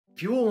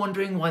If you were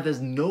wondering why there's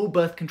no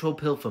birth control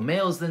pill for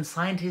males, then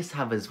scientists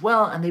have as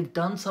well, and they've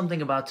done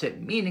something about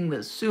it, meaning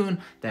that soon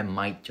there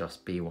might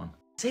just be one.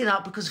 I say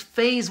that because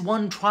phase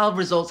 1 trial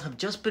results have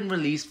just been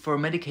released for a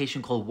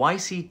medication called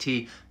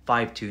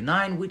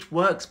YCT529, which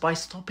works by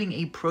stopping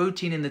a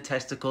protein in the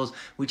testicles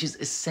which is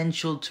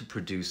essential to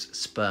produce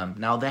sperm.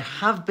 Now, there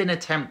have been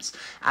attempts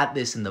at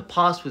this in the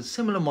past with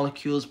similar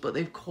molecules, but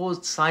they've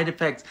caused side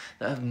effects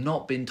that have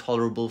not been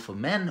tolerable for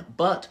men.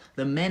 But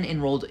the men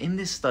enrolled in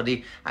this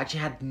study actually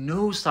had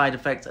no side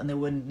effects and there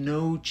were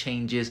no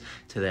changes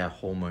to their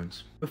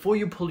hormones. Before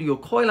you pull your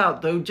coil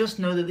out though, just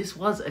know that this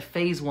was a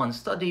phase 1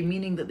 study,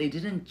 meaning that they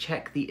didn't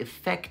check the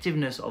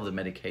effectiveness of the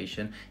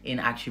medication in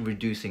actually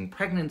reducing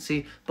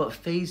pregnancy, but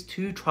phase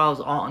 2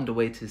 trials are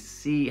underway to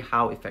see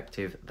how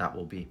effective that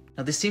will be.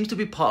 Now, this seems to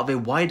be part of a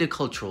wider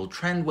cultural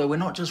trend where we're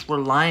not just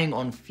relying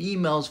on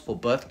females for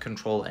birth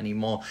control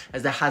anymore,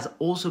 as there has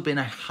also been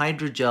a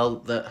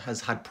hydrogel that has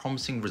had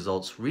promising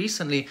results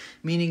recently,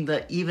 meaning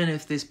that even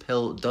if this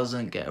pill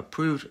doesn't get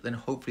approved, then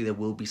hopefully there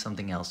will be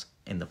something else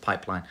in the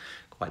pipeline,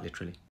 quite literally.